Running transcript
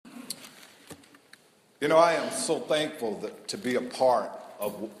You know, I am so thankful to be a part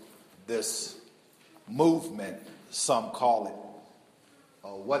of this movement, some call it,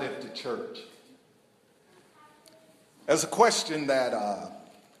 What If the Church? As a question that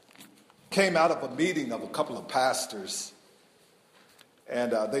came out of a meeting of a couple of pastors,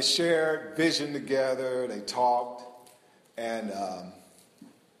 and they shared vision together, they talked, and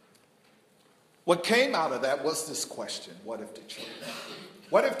what came out of that was this question: what if the church?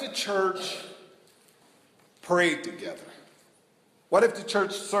 What if the church prayed together? What if the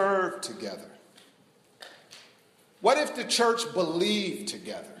church served together? What if the church believed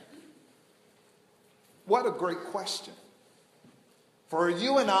together? What a great question for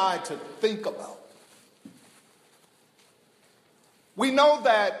you and I to think about. We know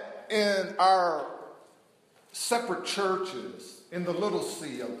that in our separate churches, in the little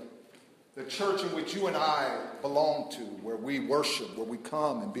C of the church in which you and I belong to, where we worship, where we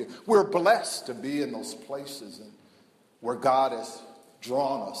come and be, we're blessed to be in those places and where God has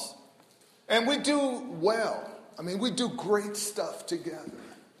drawn us. And we do well. I mean, we do great stuff together.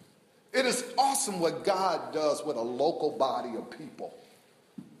 It is awesome what God does with a local body of people.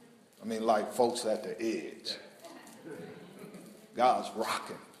 I mean, like folks at the edge. God's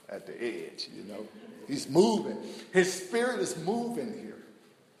rocking at the edge, you know. He's moving. His spirit is moving here.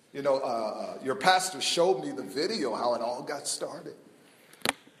 You know, your pastor showed me the video, how it all got started.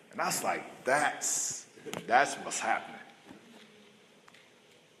 And I was like, that's what's happening.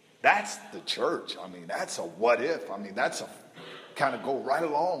 That's the church. I mean, that's a what if. I mean, that's a kind of go right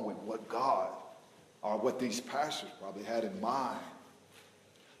along with what God or what these pastors probably had in mind.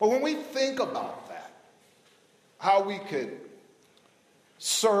 But when we think about that, how we could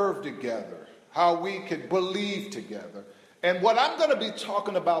serve together, how we could believe together, and what I'm going to be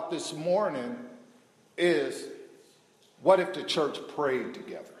talking about this morning is what if the church prayed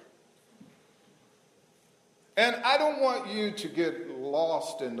together? And I don't want you to get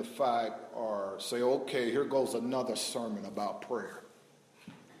lost in the fact or say, okay, here goes another sermon about prayer.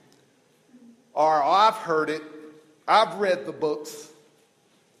 Or I've heard it, I've read the books,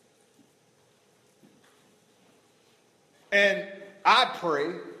 and I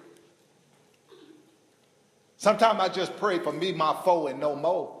pray. Sometimes I just pray for me, my foe, and no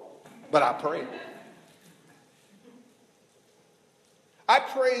more. But I pray. I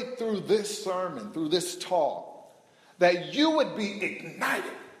prayed through this sermon, through this talk, that you would be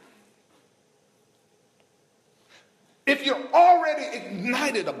ignited. If you're already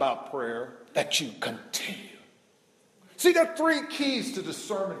ignited about prayer, that you continue. See, there are three keys to the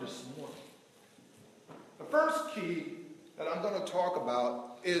sermon this morning. The first key that I'm going to talk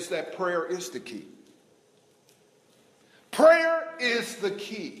about is that prayer is the key. Prayer is the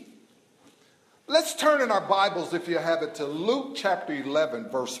key. Let's turn in our Bibles, if you have it, to Luke chapter 11,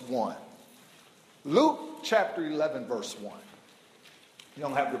 verse 1. Luke chapter 11, verse 1. If you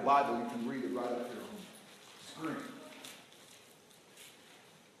don't have your Bible, you can read it right up here on the screen.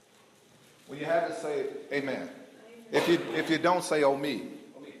 When you have it, say amen. If you don't, say oh me.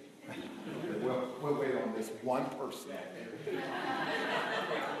 We'll wait on this one person.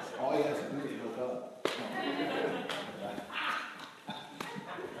 All he has to do is look up.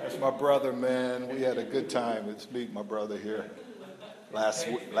 That's my brother, man. We had a good time. Let's meet my brother here last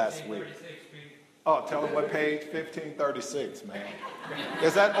week. Oh, tell him what page? 1536, man.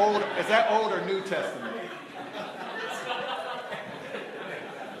 Is that old or New Testament?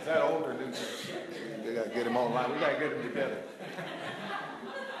 Is that old or New Testament? We got to get him online. We got to get him together.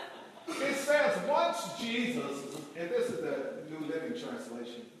 It says, once Jesus, and this is the New Living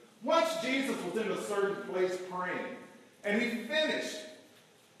Translation, once Jesus was in a certain place praying, and he finished,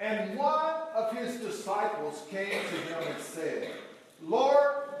 and one of his disciples came to him and said,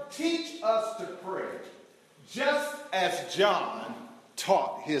 Lord, teach us to pray, just as John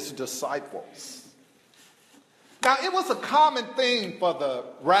taught his disciples. Now, it was a common thing for the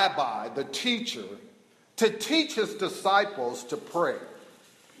rabbi, the teacher, to teach his disciples to pray.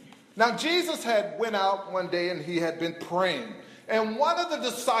 Now, Jesus had went out one day and he had been praying. And one of the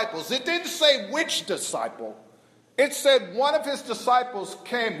disciples, it didn't say which disciple, it said one of his disciples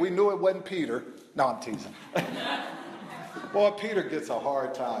came. We knew it wasn't Peter. No, I'm teasing. Boy, Peter gets a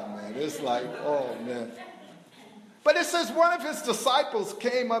hard time, man. It's like, oh, man. But it says one of his disciples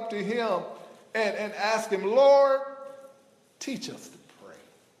came up to him and asked him, Lord, teach us to pray.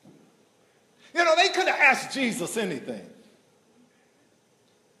 You know, they could have asked Jesus anything.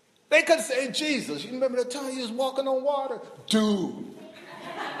 They could have said, Jesus, you remember the time you was walking on water? Dude.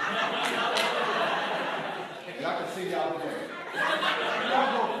 Y'all can see y'all there.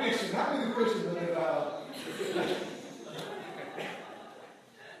 Y'all go fishing. How many fishing are there?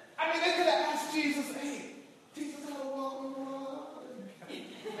 I mean, they could have asked Jesus, hey,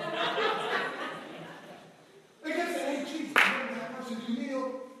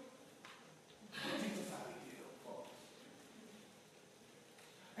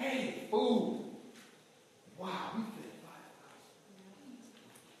 food. Wow, we fed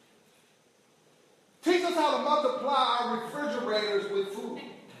 5,000. Teach us how to multiply our refrigerators with food.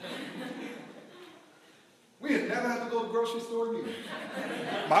 We had never had to go to the grocery store again.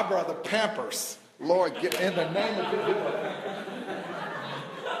 My brother, Pampers. Lord, get in the name of Jesus.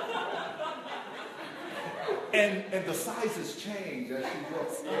 And the sizes change as she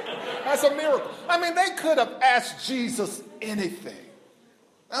goes. That's a miracle. I mean, they could have asked Jesus anything.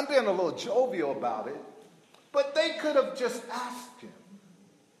 I'm being a little jovial about it. But they could have just asked him.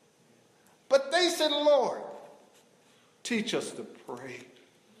 But they said, Lord, teach us to pray.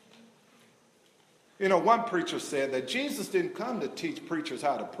 You know, one preacher said that Jesus didn't come to teach preachers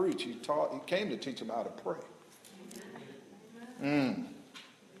how to preach. He came to teach them how to pray.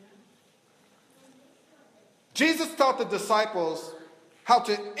 Jesus taught the disciples how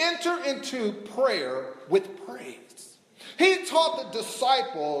to enter into prayer with praise. He taught the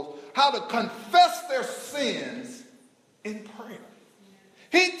disciples how to confess their sins in prayer.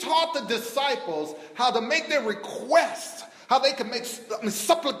 He taught the disciples how to make their requests, how they can make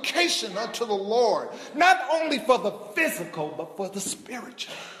supplication unto the Lord, not only for the physical, but for the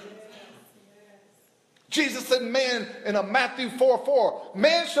spiritual. Jesus said, man, in Matthew 4:4,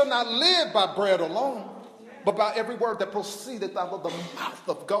 man shall not live by bread alone, but by every word that proceedeth out of the mouth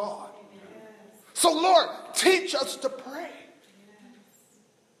of God. So, Lord, teach us to pray.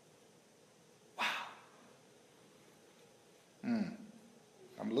 Wow.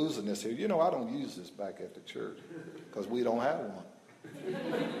 I'm losing this here. You know, I don't use this back at the church because we don't have one.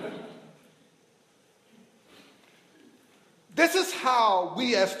 This is how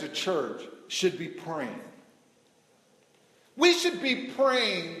we as the church should be praying. We should be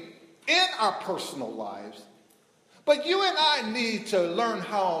praying in our personal lives, but you and I need to learn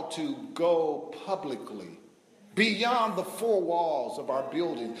how to go publicly beyond the four walls of our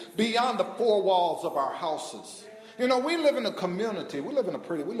building, beyond the four walls of our houses. You know, we live in a community. We live in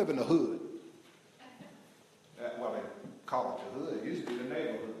the hood. Well, they call it the hood. It used to be the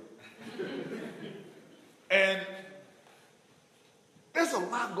neighborhood. And there's a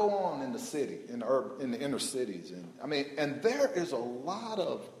lot going on in the city, in the inner cities. And there is a lot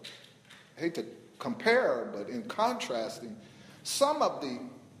of, I hate to compare, but in contrasting, some of the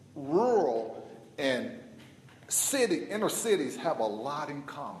rural and inner cities have a lot in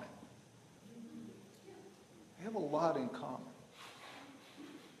common. They have a lot in common.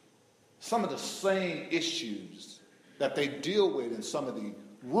 Some of the same issues that they deal with in some of the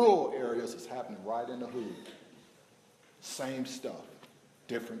rural areas is happening right in the hood. Same stuff,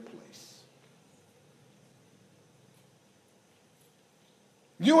 different place.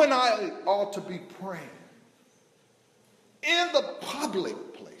 You and I ought to be praying in the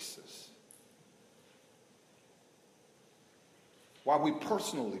public places while we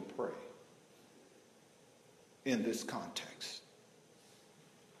personally pray in this context.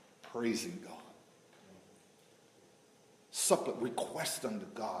 Praising God. Request unto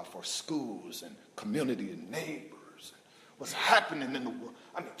God for schools and community and neighbors and what's happening in the world.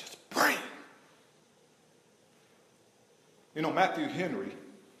 Just praying. You know, Matthew Henry,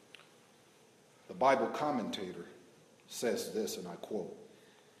 the Bible commentator, says this, and I quote,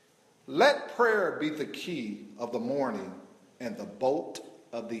 "Let prayer be the key of the morning and the bolt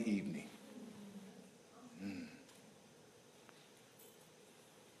of the evening."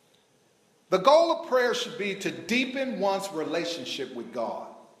 The goal of prayer should be to deepen one's relationship with God.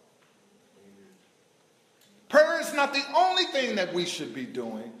 Prayer is not the only thing that we should be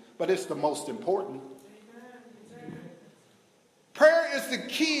doing, but it's the most important. Prayer is the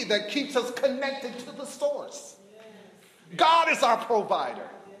key that keeps us connected to the source. God is our provider.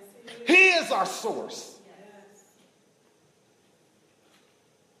 He is our source.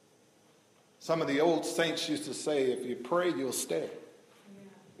 Some of the old saints used to say, if you pray, you'll stay.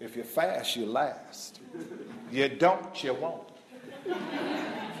 If you fast, you last. You don't, you won't.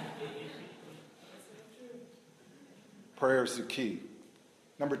 Prayer is the key.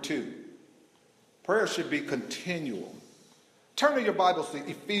 Number 2, prayer should be continual. Turn to your Bibles to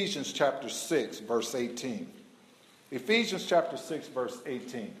Ephesians chapter 6, verse 18. Ephesians chapter 6, verse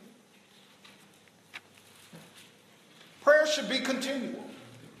 18. Prayer should be continual.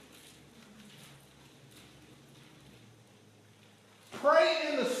 Pray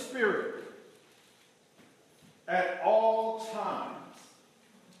in the Spirit at all times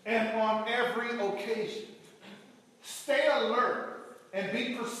and on every occasion. Stay alert and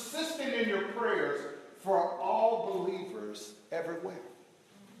be persistent in your prayers for all believers everywhere.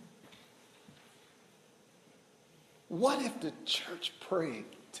 What if the church prayed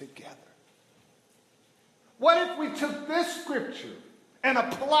together? What if we took this scripture and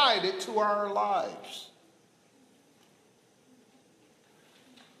applied it to our lives.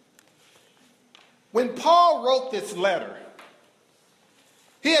 When Paul wrote this letter,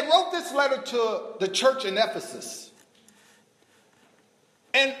 he had wrote this letter to the church in Ephesus.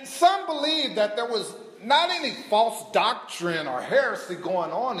 And some believe that there was not any false doctrine or heresy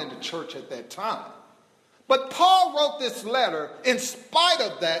going on in the church at that time. But Paul wrote this letter in spite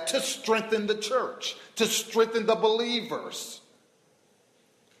of that to strengthen the church, to strengthen the believers.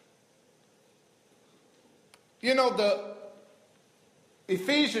 You know, the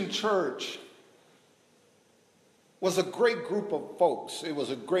Ephesian church was a great group of folks. It was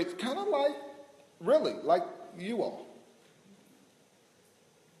a great, kind of like, really, like you all.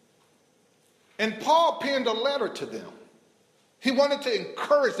 And Paul penned a letter to them. He wanted to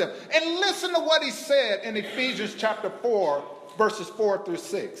encourage them. And listen to what he said in Ephesians chapter 4, verses 4 through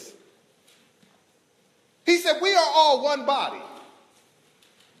 6. He said, we are all one body.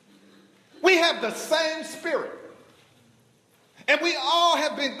 We have the same spirit. And we all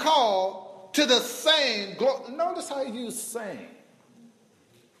have been called to the same, notice how he used same.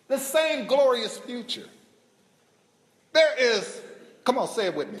 The same glorious future. There is, come on, say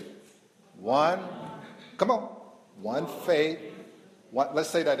it with me. One, come on, one faith. One, let's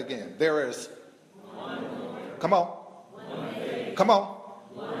say that again. There is one Lord. Come on. One faith. Come on.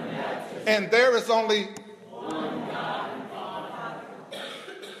 One baptism. And there is only one God and Father.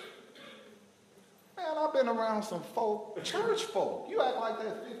 Man, I've been around some folk, church folk. You act like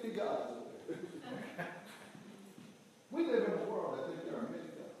there's 50 gods. We live in a world that think there are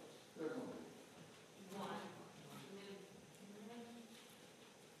many gods. There's only one.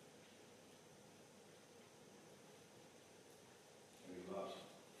 And he loves you.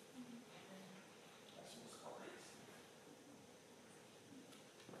 That's what's crazy.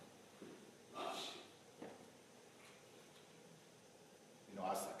 Loves you. You know,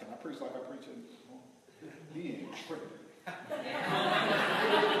 I said, can I preach like I preach in this morning? He ain't tripping.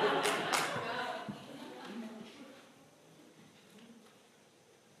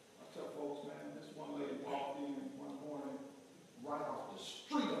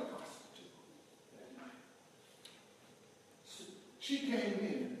 She came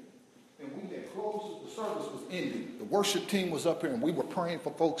in, and we had closed, the service was ending. The worship team was up here, and we were praying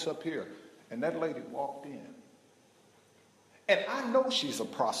for folks up here. And that lady walked in. And I know she's a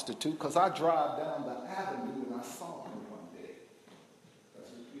prostitute because I drive down the avenue and I saw her one day.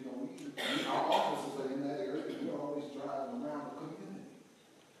 Because, you know, our offices are in that area, and we're always driving around the community.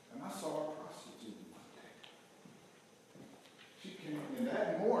 And I saw a prostitute one day. She came in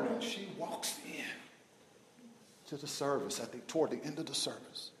that morning, she walks in to the service, toward the end of the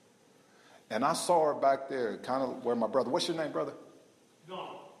service. And I saw her back there, kind of where my brother, what's your name, brother?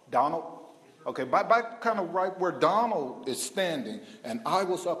 Donald. Donald? Okay, back kind of right where Donald is standing, and I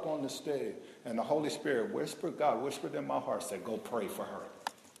was up on the stage, and the Holy Spirit God whispered in my heart, said, go pray for her.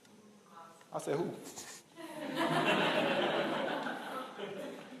 I said, who?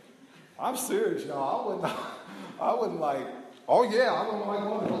 I'm serious, y'all. I wouldn't like, oh yeah, I wouldn't like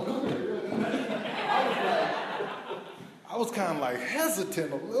one of them. I was kind of like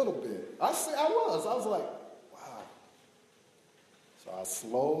hesitant a little bit. I was like, wow. So I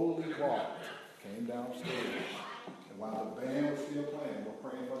slowly walked, came downstairs, and while the band was still playing, we're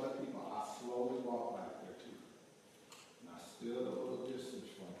praying for other people, I slowly walked back there too. And I stood a little distance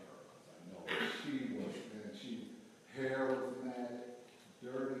from her, because I know she was, and hair was matted,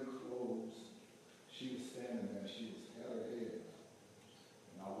 dirty clothes. She was standing there, she had her head.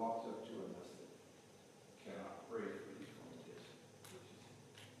 And I walked up to her and I said, can I pray for you from a distance?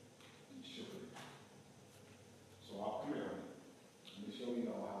 And she shook her. So I'll come here. Let me show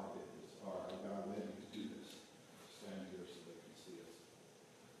you how I did this. All right, God led me to do this. Stand here so they can see us.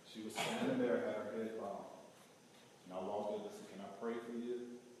 She was standing there, had her head bowed. And I walked up and said, can I pray for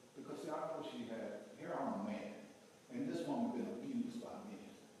you? Because see, I know she had, here I'm a man. And this woman had been abused by men.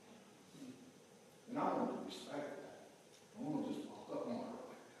 And I want to respect that. I want to just walk up on her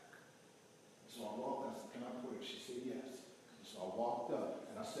like that. So I walked up and said, can I pray? She said yes. And so I walked up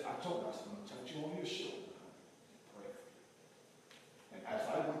and I told her, I said, I'm going to touch you on your shoulder. Pray for you. And as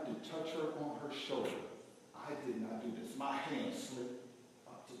I went to touch her on her shoulder, I did not do this. My hand slipped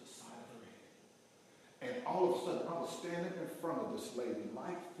up to the side of her head. And all of a sudden, I was standing in front of this lady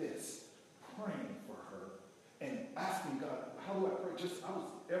like this, praying for her and asking God, how do I pray?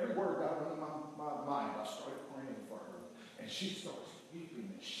 Every word got into my mind. I started praying for her. And she starts weeping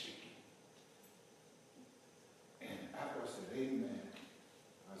and shaking. And after I said, amen,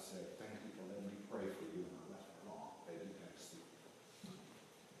 I said, thank you for letting me pray for you. And I left her alone. They didn't have to see.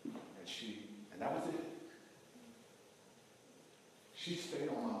 And that was it. She stayed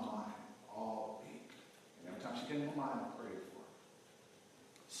on my mind all week. And every time she came to my mind, I prayed for her.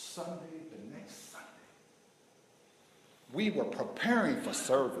 Sunday, the next Sunday, we were preparing for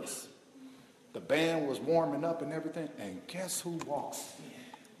service. The band was warming up and everything. And guess who walks in?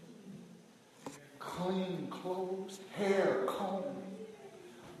 Clean clothes, hair combed,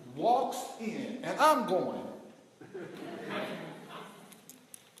 walks in. And I'm going.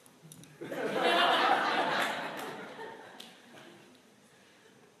 I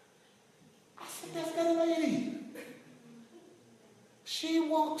said, that's that lady. She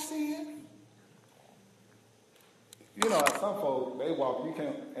walks in. You know, some folks, they walk, you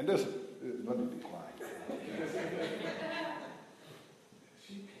can't, and this, let me be quiet.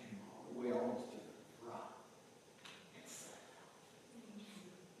 She came all the way almost to the front and sat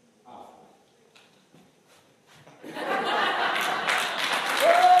down.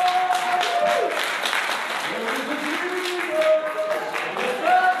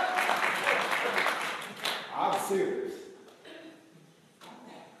 I'm serious.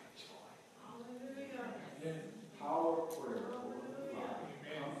 Power prayer.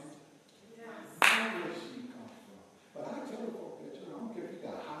 But I tell you, folks, that I don't care if you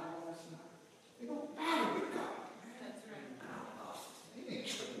got high last night. It don't matter with God. That's right. He ain't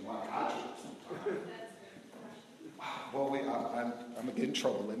tripping like I trip sometimes. Boy, I'm gonna get in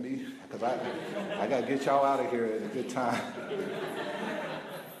trouble. Because I gotta get y'all out of here at a good time.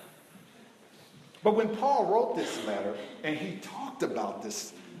 But when Paul wrote this letter and he talked about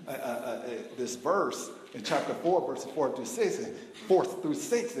this this verse in chapter 4, verses 4 through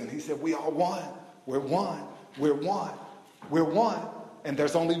 6, and he said, we are one. We're one. We're one. We're one. And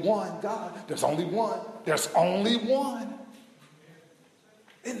there's only one God. There's only one. There's only one.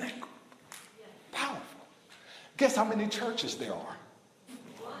 Isn't that powerful? Guess how many churches there are?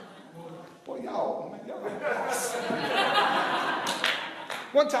 Boy, y'all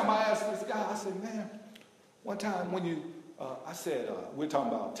One time I asked this guy, I said, man, one time when you, I said, we're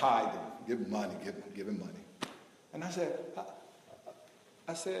talking about tithing, giving money, giving money. And I said,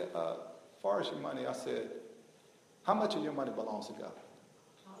 as far as your money, I said, how much of your money belongs to God?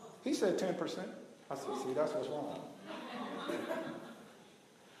 He said 10%. I said, see, that's what's wrong.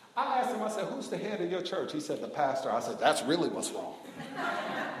 I asked him, I said, who's the head of your church? He said, the pastor. I said, that's really what's wrong.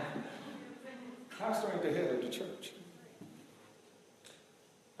 Pastor ain't the head of the church.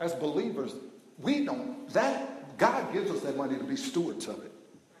 As believers, God gives us that money to be stewards of it.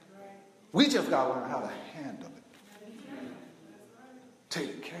 We just got to learn how to handle it.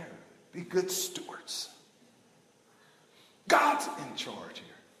 Take care of it. Be good stewards. God's in charge here.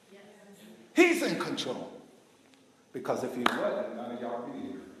 He's in control. Because if he wasn't, none of y'all be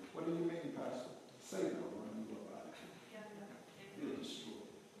here. What do you mean, Pastor? Say no. It is true.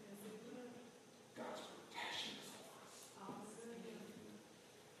 God's protection is for us.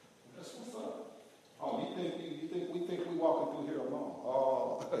 That's what's up. Oh, we think we walking through here alone.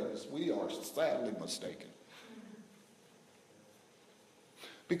 Oh, yes, we are sadly mistaken.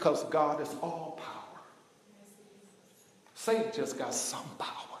 Because God is all power. Satan just got some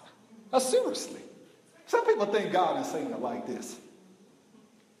power. Now, seriously. Some people think God and Satan are like this.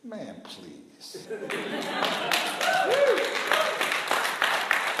 Man, please.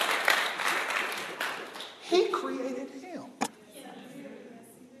 He created him.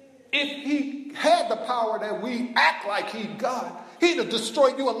 If he had the power that we act like he got, he'd have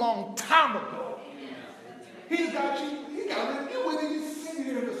destroyed you a long time ago. He's got you. He got rid of you when you sitting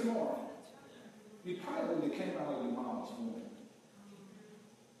here this morning. You probably when you came out of your mama's womb.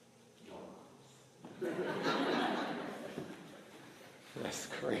 That's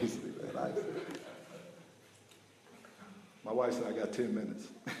crazy, man. My wife said I got 10 minutes.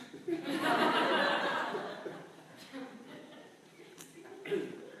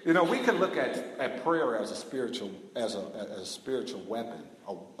 You know, we can look at prayer as a spiritual weapon,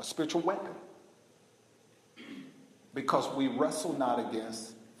 a spiritual weapon, because we wrestle not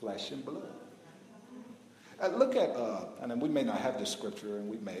against flesh and blood. Look at, and then we may not have this scripture, and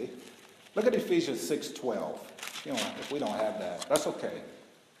we may. Look at Ephesians 6:12. You know, if we don't have that, that's okay.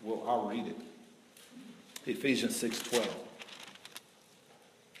 I'll read it. Ephesians 6:12.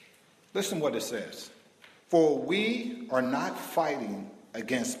 Listen what it says. For we are not fighting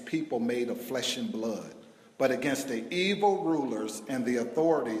against people made of flesh and blood, but against the evil rulers and the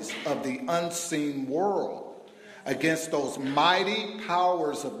authorities of the unseen world, against those mighty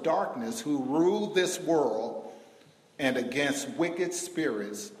powers of darkness who rule this world, and against wicked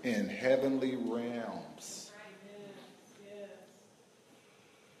spirits in heavenly realms.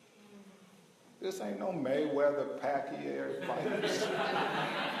 This ain't no Mayweather Pacquiao fights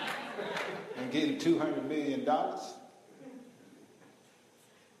and getting $200 million.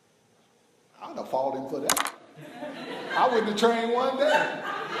 have fought him for that. I wouldn't have trained one day.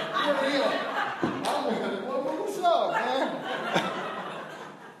 I would have, what's up, man?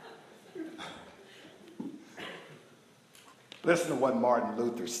 Listen to what Martin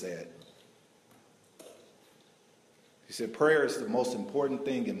Luther said. He said, prayer is the most important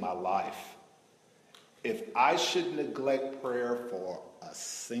thing in my life. If I should neglect prayer for a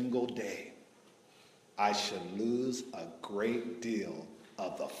single day, I should lose a great deal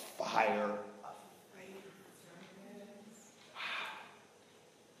of the fire of faith.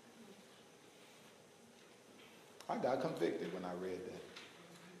 Wow. I got convicted when I read that.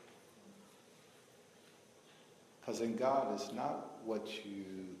 Because in God, it's not what you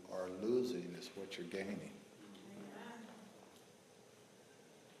are losing, it's what you're gaining.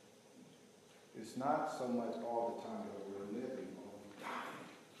 It's not so much all the time that we're living, but we're dying.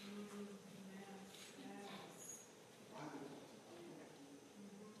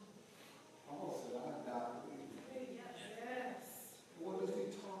 Paul said, I died. What is he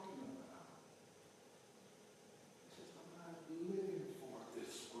talking about? He says, I'm not living for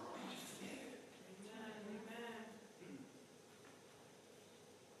this world. I'm just in it.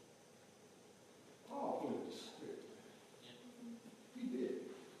 Paul flipped the script. He did.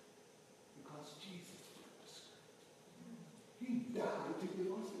 Because Jesus flipped the script. He died to give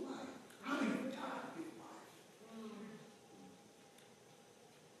us life. How did he die to give life? Because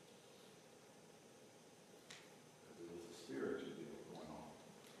it was a spiritual deal going on.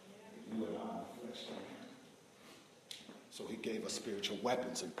 You and I in the flesh don't have it. So he gave us spiritual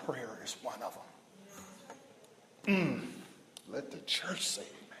weapons, and prayer is one of them. Let the church say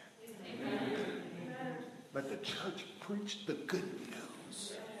amen. Let the church preach the good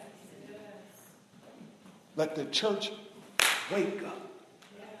news. Let the church wake up.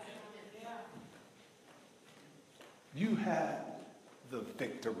 You have the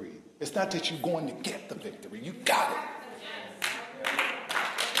victory. It's not that you're going to get the victory. You got it.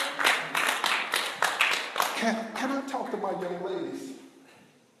 Can I talk to my young ladies?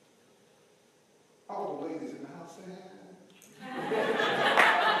 All the ladies in the house say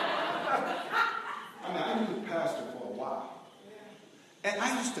I was a pastor for a while. And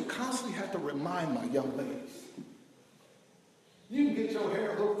I used to constantly have to remind my young ladies. You can get your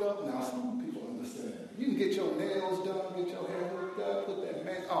hair hooked up. Now, some people understand. You can get your nails done, get your hair hooked up, put that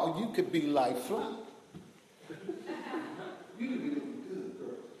man. Oh, you could be like fly. You could be looking good,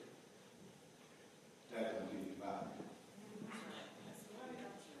 girl. That don't give you value.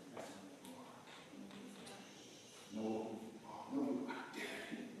 No identity.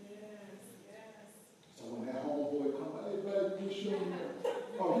 So when that homeboy come by, hey, baby, you show me.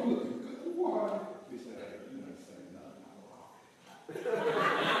 Oh, you looking good. Why? He said, hey, you ain't saying nothing.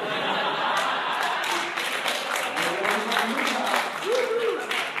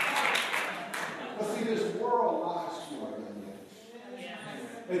 But see, this world lies to our young ladies.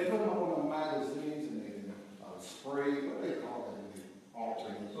 They put them up on the magazines and they spray, what they call it, in the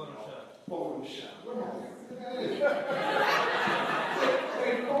alternate. Photoshop. What am I doing?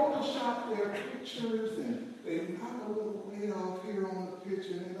 They Photoshop their pictures and they knock a little weight off here on the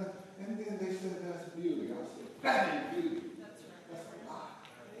picture and then they said that's beauty. I said, that ain't beauty. That's a lie.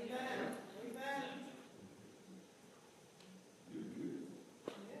 Amen. You're beautiful.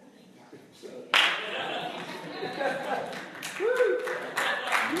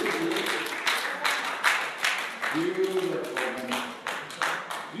 Beautiful, man.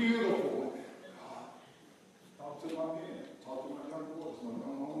 Beautiful. Talk to my men. Talk to my young boys, my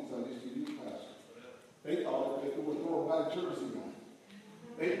young homies. I used to use pastors. They thought if they could throw a white jersey on.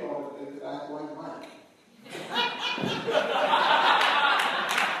 They thought they could act like Mike.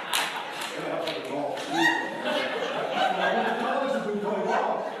 And I was like, oh, I went to college and we played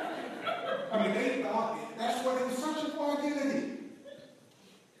ball. I mean, they thought that's what they were searching for identity.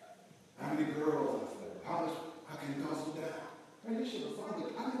 How many girls I said? How much I can guzzle down? Man, you should have found it.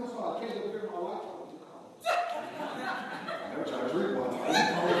 I think that's why I can't live here my life. I went to college. I never tried to drink one time.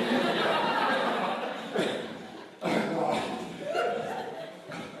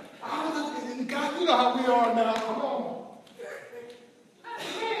 God, you know how we are now. Come on.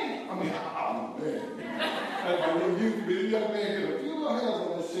 I mean, I'm a man. That's why when you be a young man, get a few little hairs on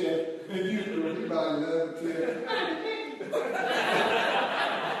his head, and you can be about 11, 10.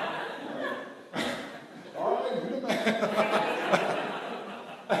 All right, you're the man.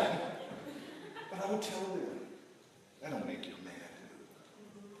 But I would tell them, that don't make you a man.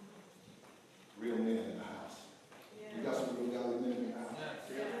 Real men in the house. You got some real godly men in the house.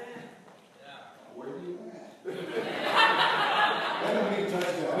 Where are you at? That don't mean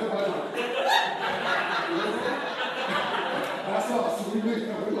touchdown. That's us. So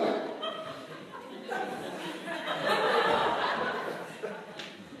we're like,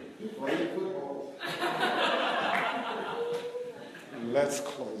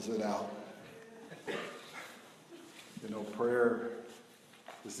 prayer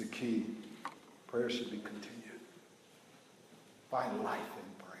is the key. Prayer should be continued. Find life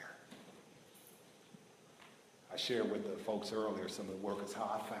in prayer. I shared with the folks earlier, some of the workers, how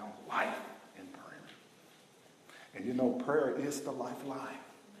I found life in prayer. And you know, prayer is the lifeline.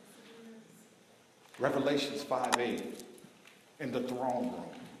 Revelations 5:8, in the throne room,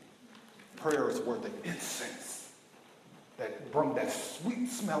 prayers were the incense that brought that sweet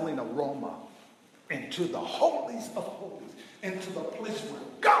smelling aroma into the holies of holies, into the place where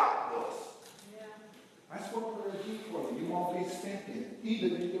God was. Yeah. That's what prayer is for you. You won't be stinking,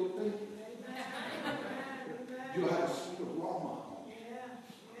 even in your thinking. You'll have a sweet aroma.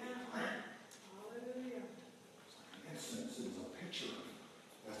 Hallelujah. Incense is a picture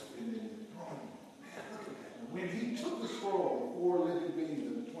that's been in the throne room. When he took the scroll, the 4 living beings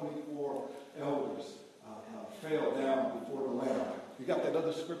and the 24 elders fell down before the Lamb. You got that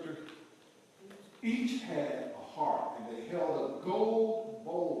other scripture? Each had a harp, and they held a gold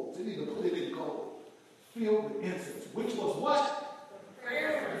bowl. They didn't even put it in gold, filled with incense, which was what? The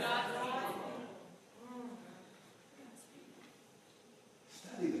prayer for God's people.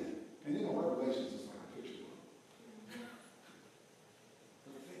 Study that. And you know, Revelations is like a picture book.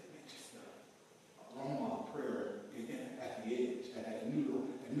 But it makes you study. Aroma of prayer at the edge, at a new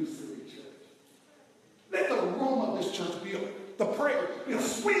city church. Let the aroma of this church be the prayer, be a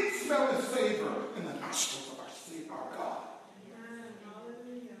sweet smelling savor in the nostrils of our God.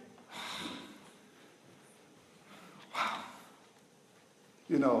 Wow.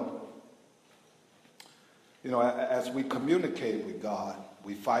 You know, as we communicate with God,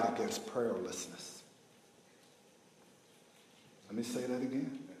 we fight against prayerlessness. Let me say that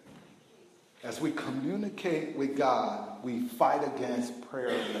again. As we communicate with God, we fight against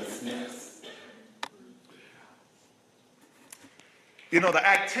prayerlessness. You know, the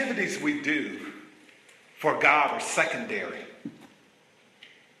activities we do for God are secondary.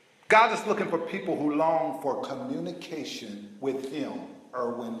 God is looking for people who long for communication with him,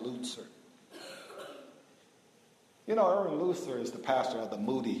 Erwin Lutzer. You know, Erwin Lutzer is the pastor of the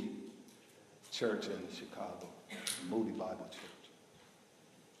Moody Church in Chicago, Moody Bible Church.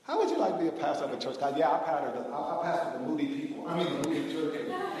 How would you like to be a pastor of a church? God, yeah, I pastor the Moody people. I mean, the Moody Church.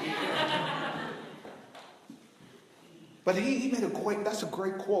 But he made that's a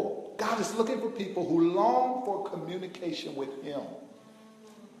great quote. God is looking for people who long for communication with him.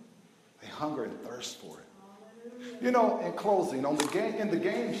 They hunger and thirst for it. You know, in closing, in the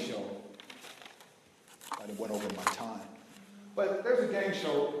game show, I went over my time. But there's a game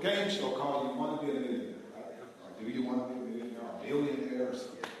show called You Want to Be a Millionaire, right? Or Do You Want to Be a Millionaire? Or Billionaire or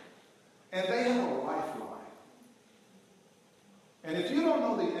something. And they have a lifeline. And if you don't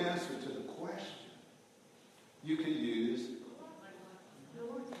know the answer to the question, you can use,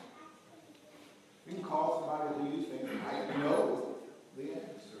 you can call somebody who you think might know the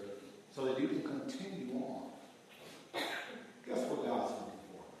answer so that you can continue on. Guess what God's looking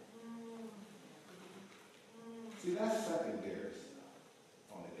for? See, that's secondary stuff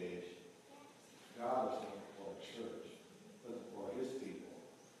on the edge. God is looking for a church, looking for his people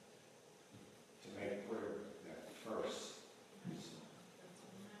to make prayer that first.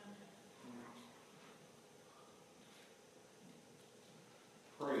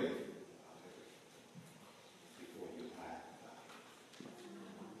 Pray before you act.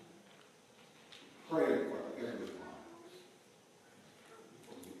 Pray for everyone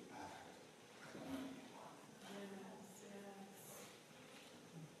before you act.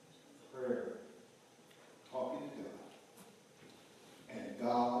 Prayer, talking to God, and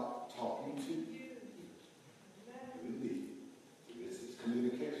God talking to you. You and me. This is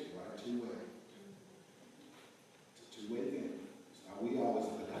communication, right? Two-way. It's a two-way thing. We always say,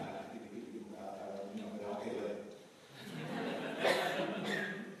 okay, but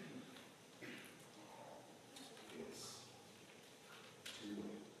it's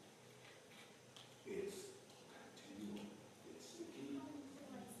two-way. It's continual. It's the key.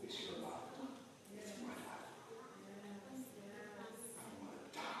 It's your life. It's my life. I don't want to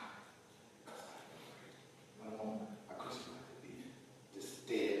die because I don't want a Christian life to be this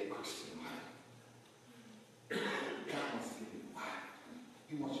dead Christian life. God wants to give you life.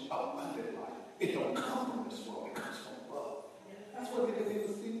 He wants you abundant life. It don't come from this world. It comes from above. That's what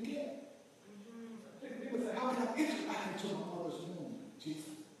Nicodemus didn't get. Nicodemus said, how can I enter back into my mother's womb?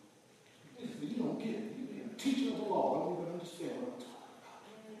 Jesus. Jesus said, you don't get it. You're a teacher of the law. Don't even understand what I'm talking about.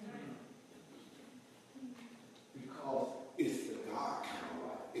 Because it's the God kind of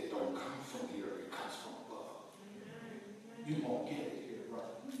life. It don't come from here. It comes from above. You won't get it here,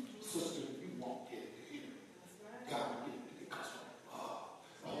 brother. Sister, you won't get it here. God will get it because from above.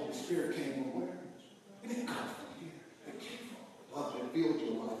 The Holy Spirit came from where? It didn't come from here. It came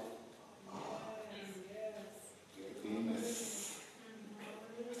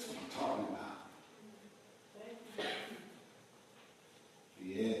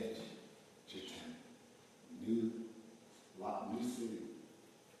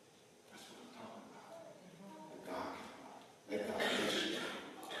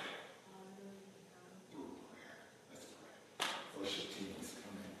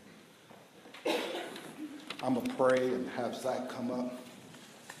I'm going to pray and have Zach come up.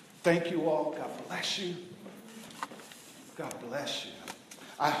 Thank you all. God bless you. God bless you.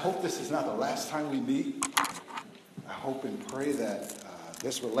 I hope this is not the last time we meet. I hope and pray that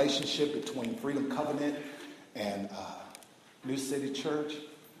this relationship between Freedom Covenant and New City Church,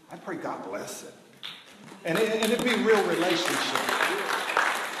 I pray God bless it. And it be real relationship.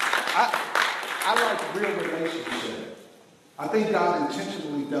 I like real relationship. I think God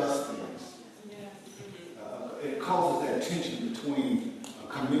intentionally does things. It causes that tension between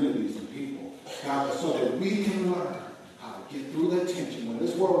communities and people. God, so that we can learn how to get through that tension. When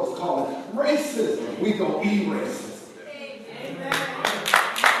this world is calling racism, we go erase racism. Amen.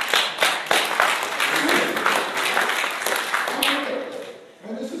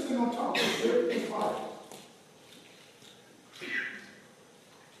 And this is going to talk. It's Bible.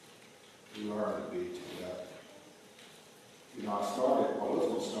 We learn to be together. You know, I started